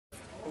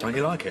Don't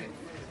you like it?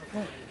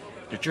 What?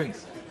 Your drink?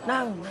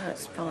 No,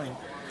 it's fine.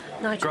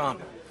 Nigel.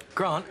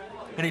 Grant,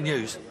 any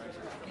news?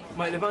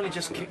 Mate, they've only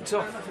just kicked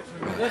off.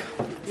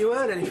 You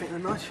heard anything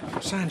then, Nigel?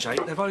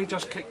 Sanjay, they've only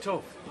just kicked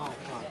off. Oh,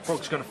 right.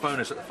 Frog's going to phone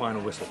us at the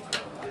final whistle.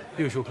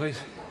 Usual, please.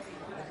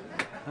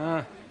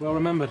 Well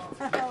remembered.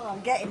 Oh,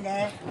 I'm getting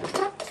there.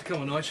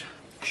 Come on, Nigel.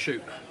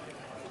 Shoot.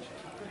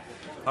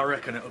 I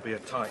reckon it'll be a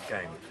tight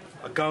game.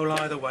 A goal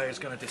either way is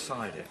going to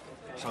decide it.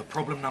 So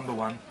problem number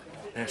one,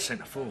 they're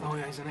centre forward. Oh,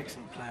 yeah, he's an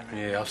excellent player.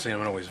 Yeah, I've seen him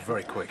and always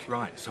very quick.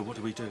 Right, so what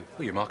do we do?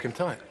 Well, you mark him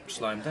tight.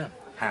 Slow him down.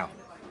 How?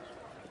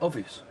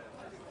 Obvious.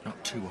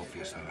 Not too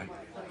obvious, though, eh?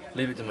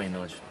 Leave it to me,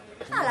 Nigel.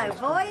 Hello,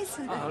 boys.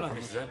 Oh, hello,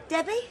 Mrs. Ed.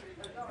 Debbie?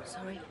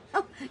 Sorry.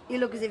 Oh, you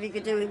look as if you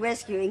could do with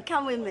rescuing.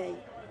 Come with me.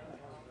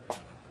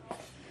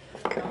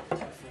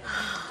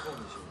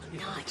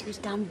 Nigel's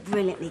done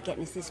brilliantly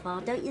getting us this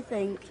far, don't you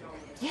think?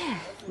 Yeah.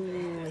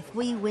 If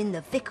we win,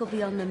 the Vic will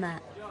be on the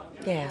map.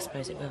 Yeah, I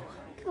suppose it will.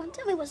 Come on,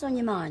 tell me what's on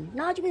your mind.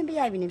 Nigel been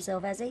behaving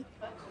himself, has he?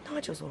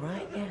 Nigel's all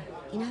right, yeah.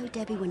 You know,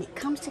 Debbie, when it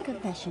comes to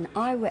confession,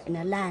 I reckon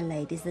a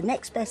landlady's the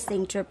next best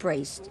thing to a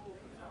priest.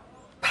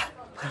 Well,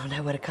 I'll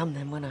know where to come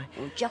then, won't I?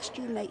 Well, just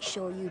you make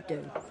sure you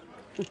do.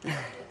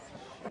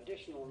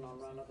 Additional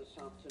non-runner this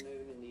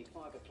afternoon in the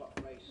 5 o'clock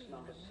race.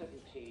 Number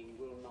 17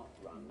 will not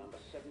run. Number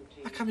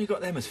 17. How come you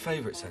got them as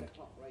favourites, then?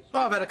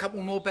 Well, I've had a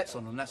couple more bets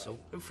on them, that's all.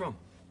 Who from?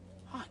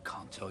 I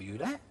can't tell you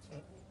that.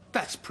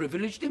 That's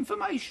privileged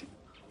information.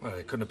 Well,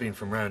 it couldn't have been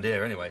from round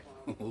here, anyway.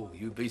 Oh,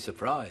 you'd be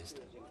surprised.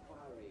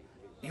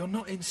 You're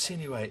not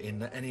insinuating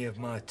that any of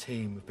my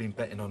team have been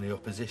betting on the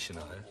opposition,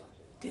 are you?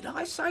 Did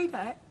I say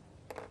that?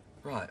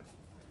 Right.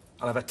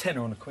 I'll have a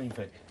tenner on the Queen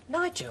Vic.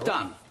 Nigel?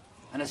 Done.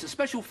 And as a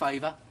special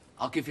favour,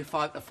 I'll give you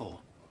 5 to 4.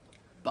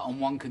 But on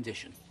one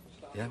condition.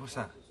 Yeah, what's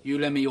that? You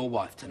lend me your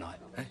wife tonight.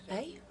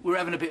 Eh? We're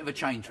having a bit of a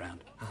change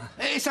round.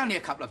 It's only a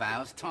couple of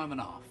hours, time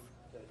and a half.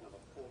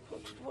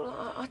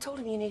 Well, I told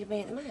him you needed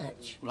me at the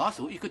match. Well, I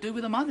thought you could do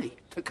with the money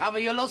to cover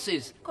your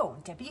losses. Go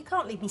on, Debbie, you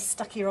can't leave me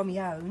stuck here on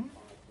my own.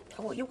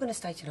 Oh, what, you're going to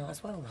stay tonight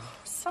as well, now?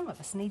 Some of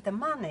us need the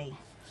money.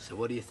 So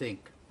what do you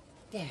think?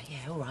 Yeah,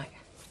 all right.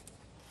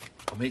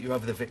 I'll meet you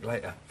over the Vic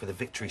later for the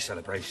victory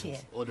celebrations.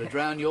 Yeah. Or to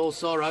drown your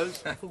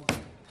sorrows.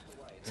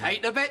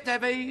 Take the bet,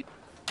 Debbie.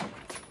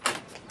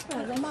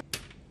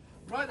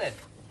 Right then,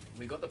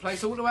 we got the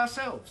place all to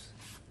ourselves.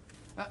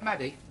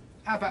 Maddie,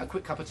 how about a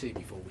quick cup of tea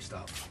before we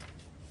start?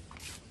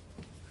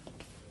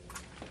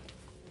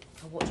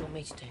 Oh, what do you want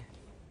me to do?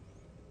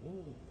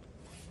 Ooh.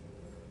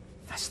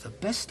 That's the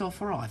best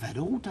offer I've had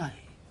all day.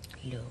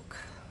 Look.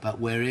 But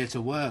we're here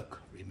to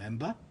work,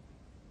 remember?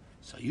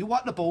 So you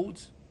wipe the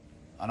boards,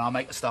 and I'll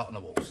make a start on the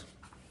walls.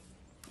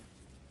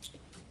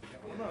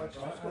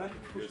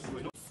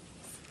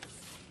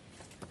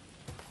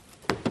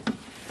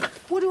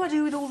 What do I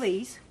do with all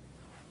these?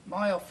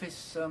 My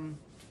office, on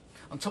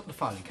top of the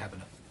filing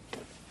cabinet.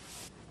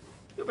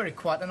 You're very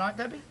quiet tonight,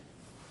 Debbie.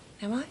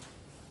 Am I?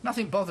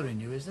 Nothing bothering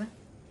you, is there?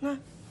 No.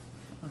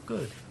 Oh,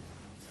 good.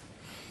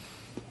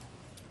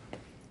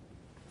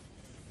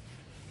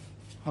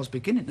 I was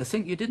beginning to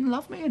think you didn't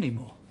love me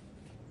anymore.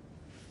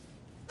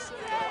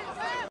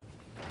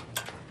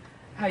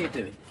 How you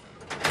doing?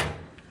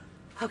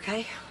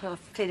 OK, well,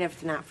 I've cleared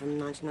everything out from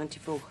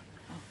 1994.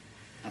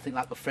 Nothing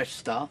like a fresh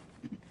start.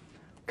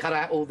 Cut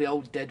out all the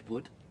old dead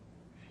wood.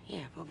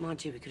 Yeah, but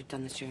mind you, we could have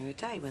done this during the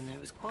day when it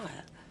was quiet.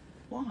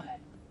 Why?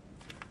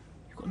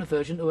 You've got an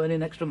aversion to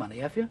earning extra money,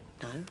 have you?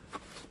 No.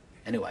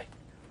 Anyway,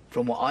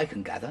 from what I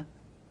can gather,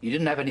 you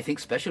didn't have anything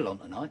special on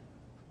tonight.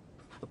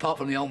 Apart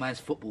from the old man's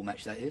football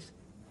match, that is.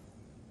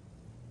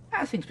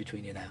 How are things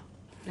between you now?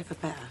 Never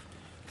better.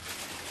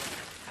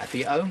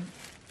 Happy at home?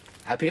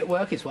 Happy at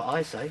work is what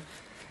I say.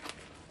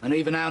 And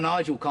even our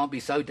Nigel can't be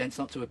so dense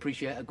not to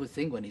appreciate a good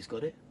thing when he's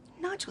got it.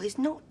 Nigel is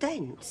not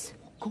dense.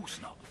 Of course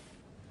not.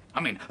 I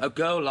mean, a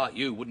girl like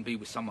you wouldn't be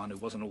with someone who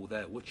wasn't all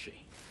there, would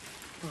she?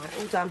 Right,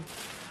 all done.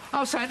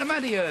 I was saying to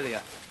Maddie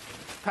earlier,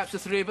 perhaps the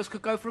three of us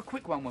could go for a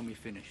quick one when we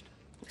finished.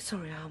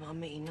 Sorry, I'm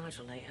meeting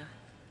Nigel later.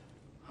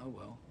 Oh,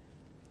 well.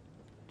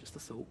 Just a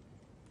thought.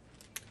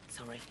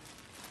 Sorry.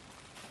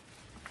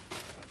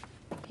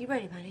 You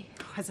ready, Maddie?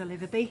 As I'll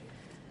ever be.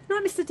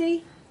 Night, Mr.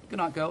 D. Good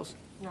night, girls.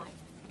 Night.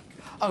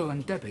 Oh,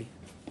 and Debbie,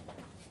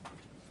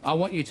 I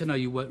want you to know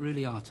you worked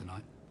really hard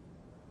tonight.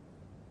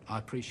 I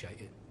appreciate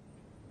it.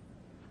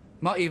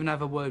 Might even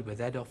have a word with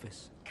head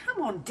office.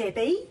 Come on,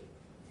 Debbie.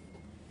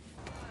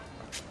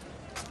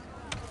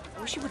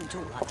 I wish you wouldn't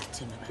talk like that,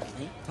 Tim, about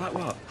me. Like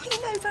what?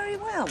 You know very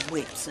well,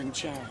 whips and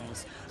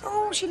chairs.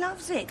 Oh, she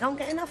loves it. Can't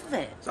get enough of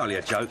it. It's only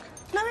a joke.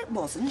 No, it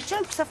wasn't.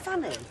 Jokes are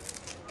funny.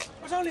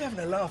 I was only having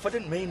a laugh. I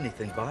didn't mean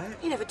anything by it.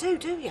 You never do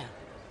you?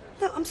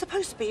 Look, I'm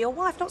supposed to be your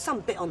wife, not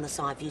some bit on the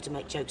side for you to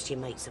make jokes to your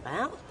mates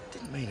about.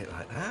 Didn't mean it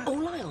like that.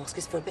 All I ask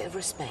is for a bit of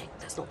respect.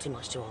 That's not too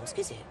much to ask,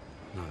 is it?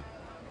 No.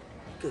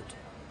 Good.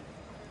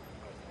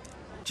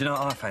 Do you know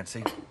what I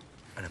fancy?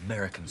 An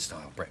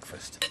American-style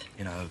breakfast.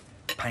 You know,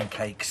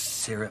 pancakes,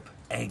 syrup,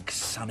 eggs,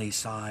 sunny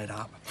side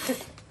up.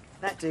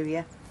 That do,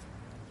 yeah.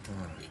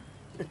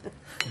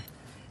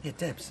 Yeah,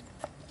 Debs.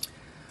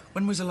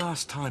 When was the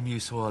last time you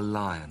saw a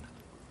lion?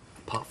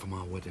 Apart from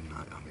our wedding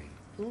night, I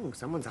mean.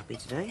 Someone's happy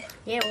today.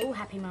 Yeah, we're all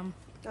happy, Mum.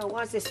 Oh,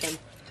 why's this then?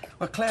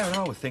 Well, Claire and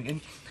I were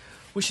thinking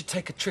we should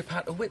take a trip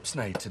out to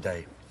Whipsnade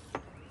today.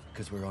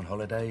 Because we're on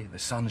holiday, the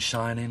sun's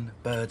shining,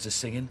 birds are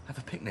singing. Have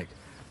a picnic.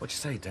 What do you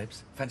say,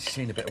 Debs? Fancy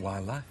seeing a bit of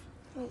wildlife?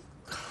 Well,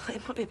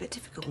 it might be a bit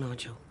difficult,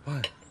 Nigel.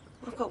 Why?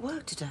 I've got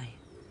work today.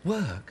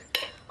 Work?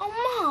 Oh,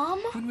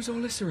 Mum! When was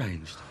all this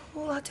arranged?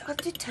 Well, I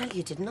did tell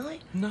you, didn't I?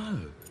 No.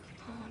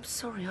 Oh, I'm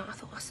sorry. I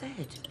thought I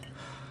said.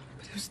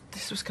 But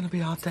this was going to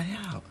be our day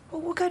out.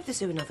 Well, we'll go to the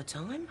zoo another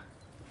time.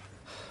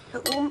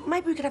 Or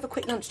maybe we could have a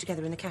quick lunch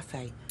together in the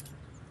cafe.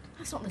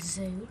 That's not the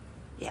zoo.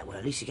 Yeah, well,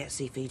 at least you get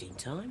seafooding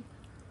time.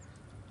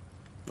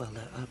 Well,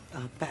 look, I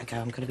better go.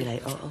 I'm going to be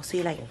late. I'll see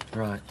you later.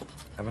 Right.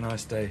 Have a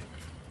nice day.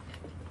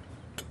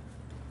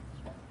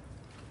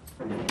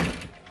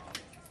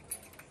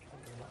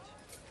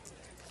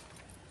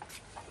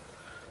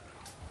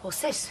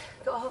 What's this?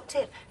 Got a hot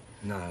tip?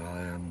 No,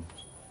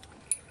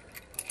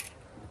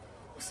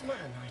 What's the matter,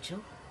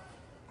 Nigel?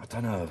 I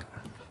don't know.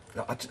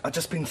 I've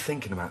just been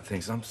thinking about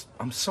things.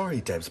 I'm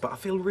sorry, Debs, but I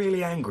feel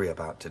really angry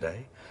about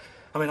today.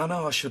 I mean, I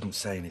know I shouldn't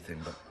say anything,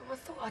 but... Oh, I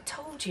thought I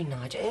told you,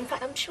 Nigel. In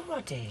fact, I'm sure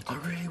I did. I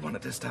really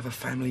wanted us to have a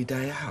family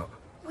day out.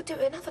 We'll do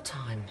it another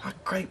time. I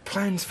had great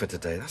plans for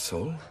today, that's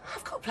all.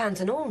 I've got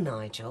plans and all,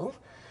 Nigel.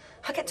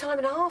 I get time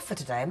and a half for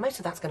today, and most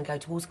of that's going to go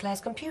towards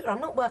Claire's computer. I'm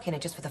not working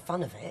it just for the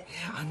fun of it.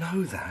 Yeah, I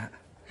know that.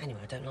 Anyway,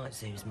 I don't like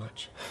zoos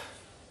much.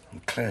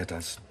 And Claire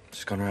does.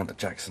 She's gone round to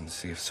Jackson's to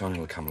see if Sonia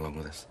will come along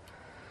with us.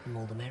 The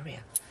more the merrier.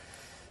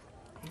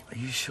 Are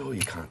you sure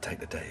you can't take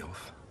the day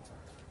off?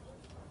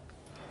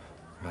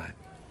 Right.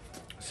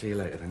 See you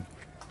later, then.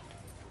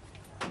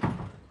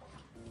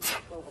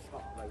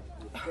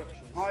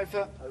 I've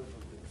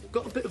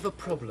got a bit of a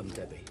problem,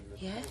 Debbie.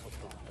 Yeah?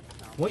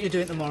 What are you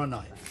doing tomorrow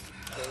night?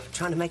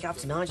 Trying to make it up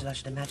to Nigel, I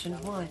should imagine.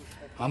 Why?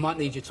 I might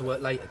need you to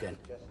work late again.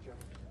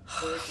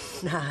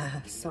 Nah,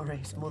 sorry.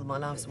 It's more than my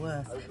life's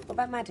worth. What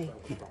about Maddie?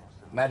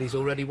 Maddie's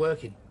already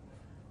working.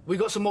 We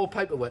got some more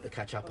paperwork to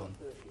catch up on.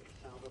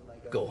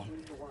 Go on.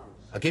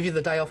 I'll give you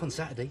the day off on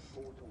Saturday.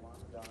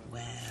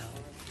 Well,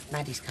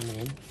 Maddie's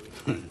coming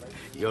in.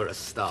 You're a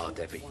star,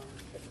 Debbie.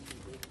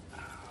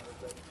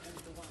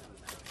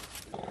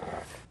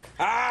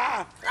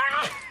 Ah!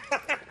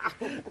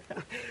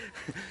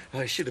 Oh,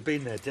 I should have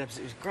been there, Debs.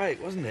 It was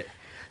great, wasn't it?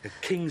 The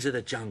kings of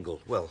the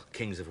jungle. Well,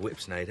 kings of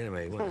Whipsnade,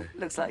 anyway, weren't they?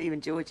 Looks like you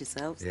enjoyed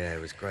yourselves. Yeah,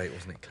 it was great,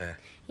 wasn't it, Claire?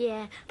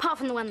 Yeah, apart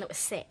from the one that was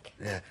sick.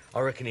 Yeah,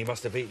 I reckon he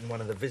must have eaten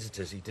one of the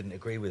visitors who didn't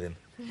agree with him.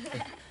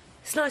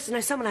 It's nice to know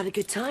someone had a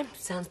good time.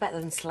 Sounds better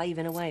than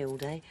slaving away all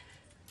day.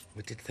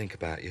 We did think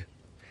about you.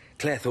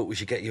 Claire thought we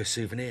should get you a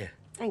souvenir,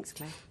 Thanks,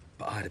 Claire.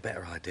 but I had a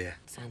better idea.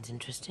 Sounds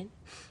interesting.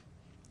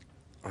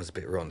 I was a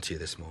bit rotten to you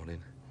this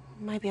morning.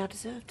 Maybe I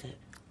deserved it.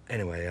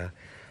 Anyway,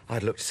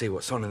 I'd looked to see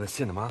what's on in the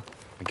cinema,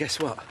 and guess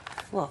what?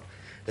 What?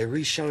 They're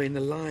re-showing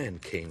The Lion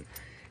King.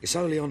 It's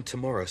only on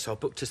tomorrow, so I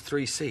booked us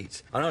 3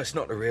 seats. I know it's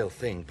not the real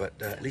thing,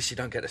 but at least you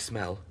don't get a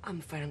smell. I'm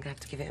afraid I'm going to have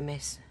to give it a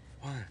miss.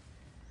 Why?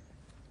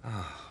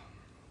 Oh,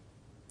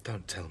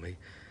 don't tell me.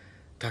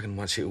 Duggan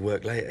wants you to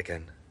work late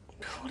again.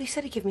 Well, he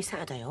said he'd give me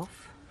Saturday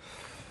off.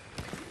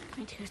 I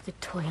need to go to the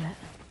toilet.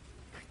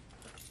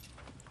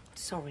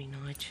 Sorry,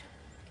 Nige.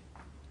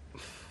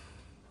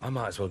 I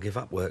might as well give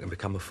up work and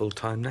become a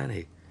full-time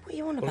nanny. What are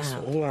you on Well, that's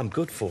about? all I'm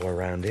good for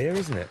around here,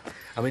 isn't it?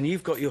 I mean,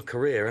 you've got your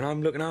career and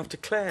I'm looking after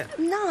Claire.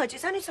 Nige,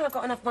 it's only till I've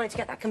got enough money to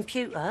get that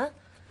computer.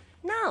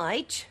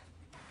 Nige?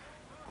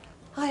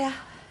 Hiya.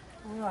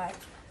 All right.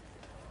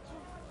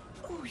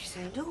 Oh, you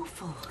sound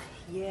awful.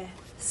 Yeah,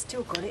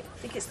 still got it.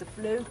 Think it's the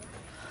flu.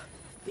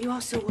 But you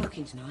are still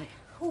working tonight.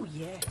 Oh,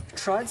 yeah.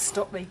 Try and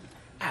stop me.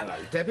 Hello,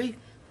 Debbie.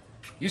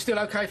 You still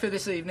okay for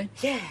this evening?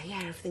 Yeah,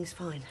 everything's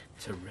fine.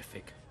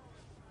 Terrific.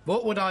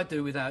 What would I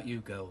do without you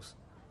girls?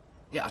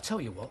 Yeah, I'll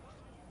tell you what.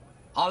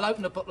 I'll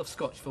open a bottle of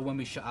scotch for when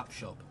we shut up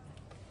shop.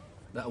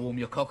 That'll warm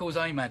your cockles,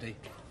 eh, Maddie?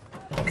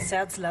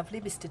 Sounds lovely,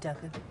 Mr.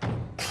 Duggan.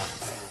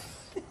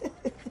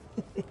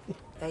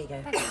 There you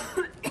go. Do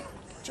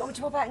you want me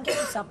to pop out and get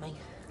you something?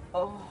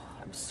 Oh,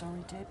 I'm sorry,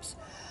 Debs.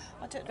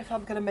 I don't know if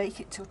I'm going to make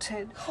it till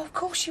 10. Oh, of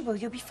course you will.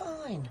 You'll be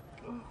fine.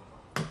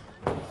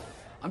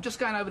 I'm just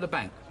going over the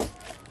bank. Do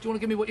you want to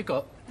give me what you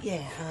got?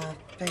 Yeah,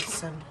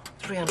 there's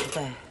 300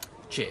 there.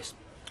 Cheers.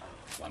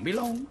 Won't be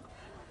long.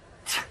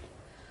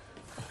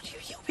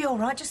 You'll be all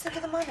right. Just think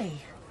of the money.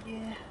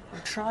 Yeah,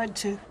 I'm trying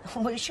to.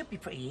 Well, it should be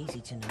pretty easy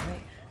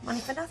tonight. Money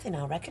for nothing,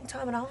 I reckon.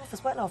 Time and a half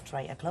as well after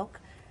 8 o'clock.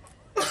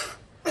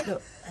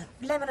 Look,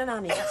 lemon and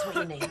honey, that's what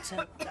you need.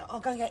 So I'll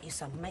go and get you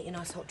some. Make you a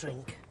nice hot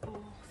drink. Oh,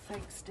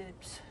 thanks,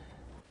 Debs.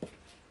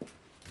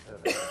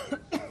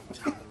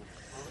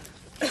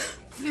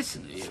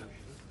 Listen to you.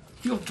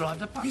 You'll drive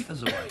the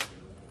papers away.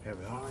 Here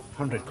we are.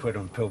 100 quid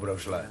on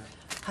Pilbro's land.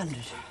 100.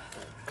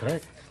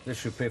 Correct. This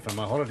should pay for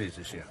my holidays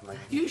this year.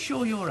 You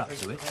sure you're up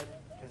to it?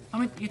 I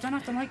mean, you don't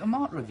have to make a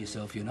martyr of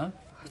yourself, you know.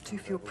 I do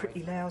feel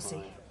pretty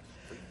lousy.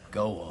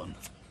 Go on.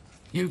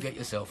 You get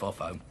yourself off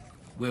home.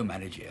 We'll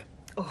manage here.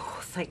 Oh,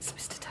 thanks,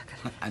 Mr.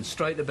 Duggan. And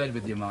straight to bed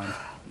with your mind.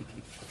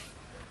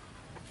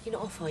 You're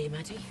not off, are you,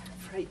 Maddie?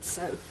 Afraid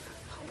so.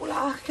 Well,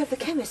 I could go to the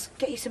chemist,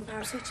 get you some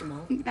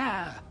paracetamol.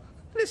 Nah,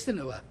 listen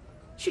to her.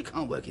 She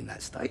can't work in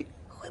that state.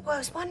 Oh, it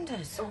works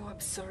wonders. Oh, I'm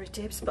sorry,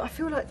 Dibs, but I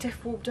feel like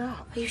Death walked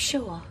up. Are you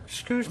sure?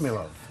 Excuse me,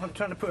 love. I'm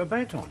trying to put a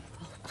bait on.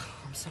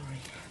 I'm sorry.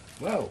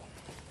 Well,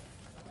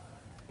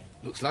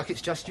 looks like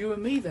it's just you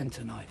and me then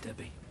tonight,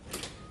 Debbie.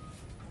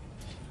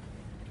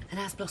 And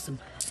how's Blossom?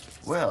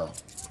 Well,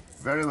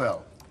 very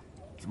well.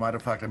 As a matter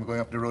of fact, I'm going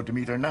up the road to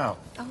meet her now.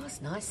 Oh,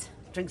 that's nice.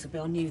 Drinks will be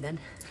on you then.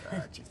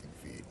 Just in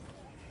feed.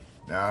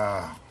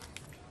 Now,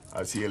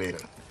 I'll see you later.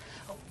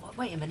 Oh,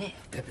 wait a minute.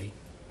 Debbie,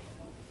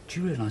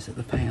 do you realise that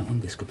the payout on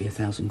this could be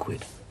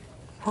 £1,000?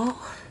 What?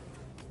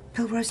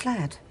 Pilbro's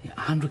lad? Yeah,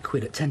 100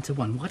 quid at 10 to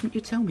 1. Why didn't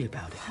you tell me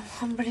about it?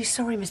 I'm really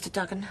sorry, Mr.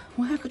 Duggan.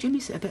 Well, how could you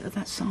miss it a bit of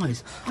that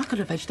size? I could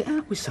have edged it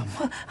out with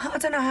someone. Well, I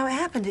don't know how it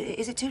happened.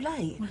 Is it too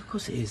late? Well, of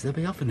course it is. They'll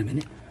be off in a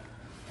minute.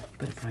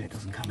 Better pray it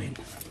doesn't come in.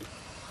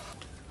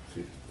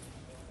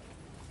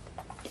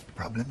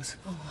 Problems?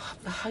 Oh,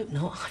 I hope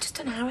not. I just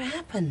don't know how it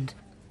happened.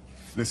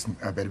 Listen,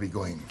 I better be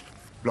going.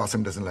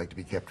 Blossom doesn't like to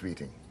be kept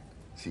waiting.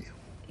 See you.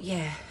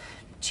 Yeah.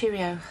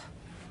 Cheerio.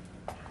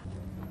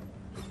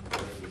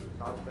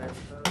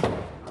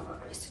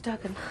 Mr.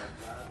 Duggan.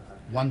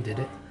 One did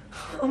it.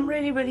 I'm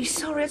really, really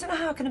sorry. I don't know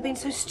how I can have been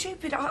so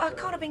stupid. I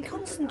can't have been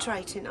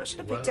concentrating. I should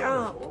have picked it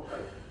up.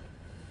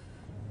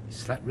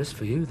 It's that risk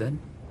for you, then.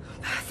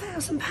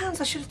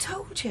 £1,000, I should have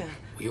told you.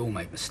 We all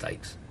make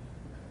mistakes.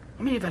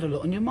 I mean, you've had a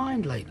lot on your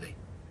mind lately.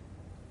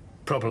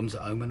 Problems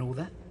at home and all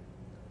that.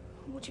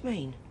 What do you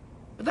mean?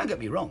 But don't get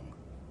me wrong.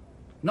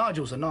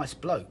 Nigel's a nice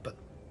bloke, but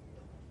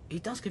he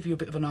does give you a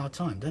bit of an hard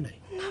time, doesn't he?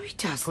 No, he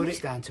doesn't. Put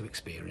it down to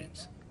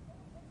experience.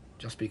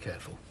 Just be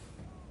careful.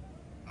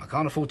 I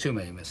can't afford too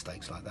many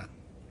mistakes like that.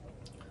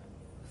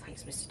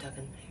 Thanks, Mr.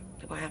 Duggan.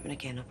 It won't happen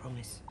again, I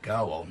promise.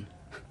 Go on.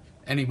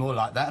 Any more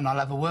like that and I'll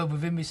have a word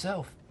with him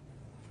myself.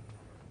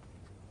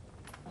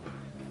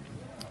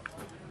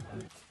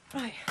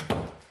 Right.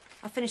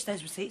 I've finished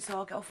those receipts, so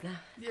I'll get off now.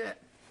 Yeah.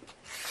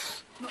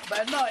 Not a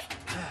bad night.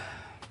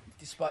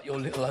 Despite your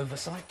little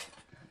oversight.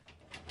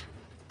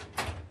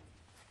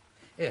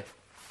 Here.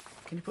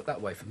 Can you put that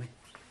away for me?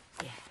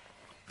 Yeah.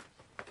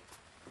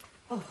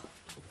 Oh,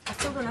 I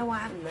still don't know what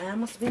happened there. I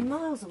must have been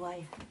miles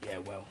away. Yeah,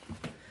 well.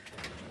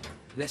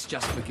 Let's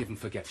just forgive and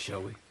forget,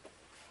 shall we?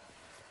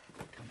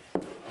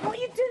 What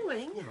are you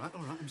doing? All right,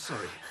 I'm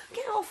sorry.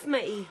 Get off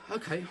me.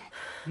 OK.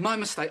 My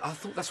mistake. I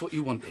thought that's what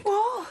you wanted. What?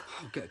 Oh,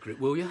 get a grip,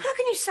 will you? How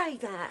can you say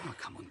that? Oh,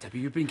 come on, Debbie.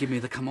 You've been giving me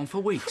the come on for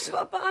weeks.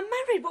 But I'm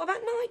married. What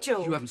about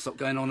Nigel? You haven't stopped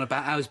going on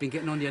about how he's been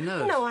getting on your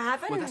nerves. No, I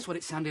haven't. Well, that's what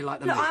it sounded like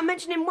to Look, me. I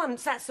mentioned him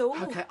once, that's all.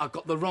 OK, I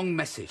got the wrong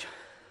message.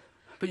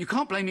 But you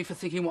can't blame me for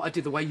thinking what I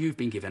did the way you've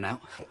been giving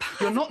out.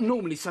 You're not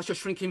normally such a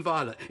shrinking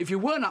violet. If you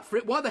weren't up for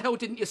it, why the hell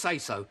didn't you say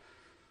so?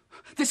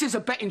 This is a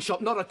betting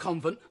shop, not a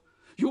convent.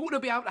 You ought to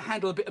be able to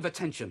handle a bit of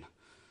attention.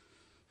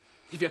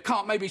 If you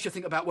can't, maybe you should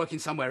think about working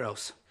somewhere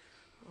else.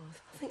 Oh,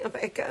 I think I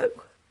better go.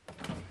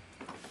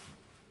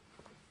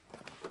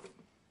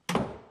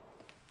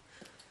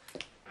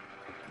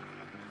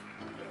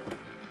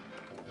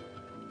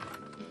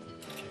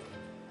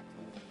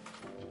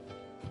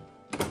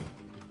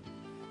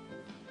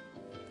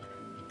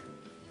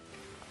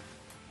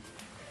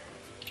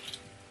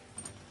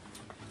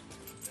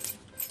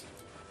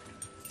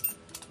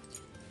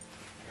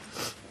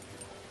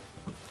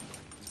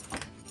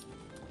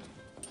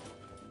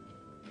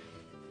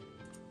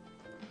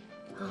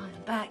 Hi,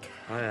 I'm back.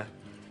 Hiya.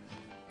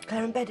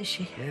 Claire in bed, is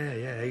she?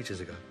 Yeah,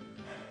 ages ago.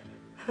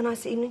 Have a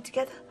nice evening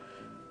together?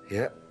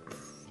 Yeah,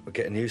 we're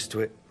getting used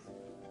to it.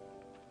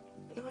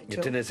 Nigel.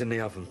 Your dinner's in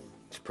the oven.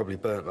 It's probably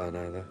burnt by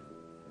now, though.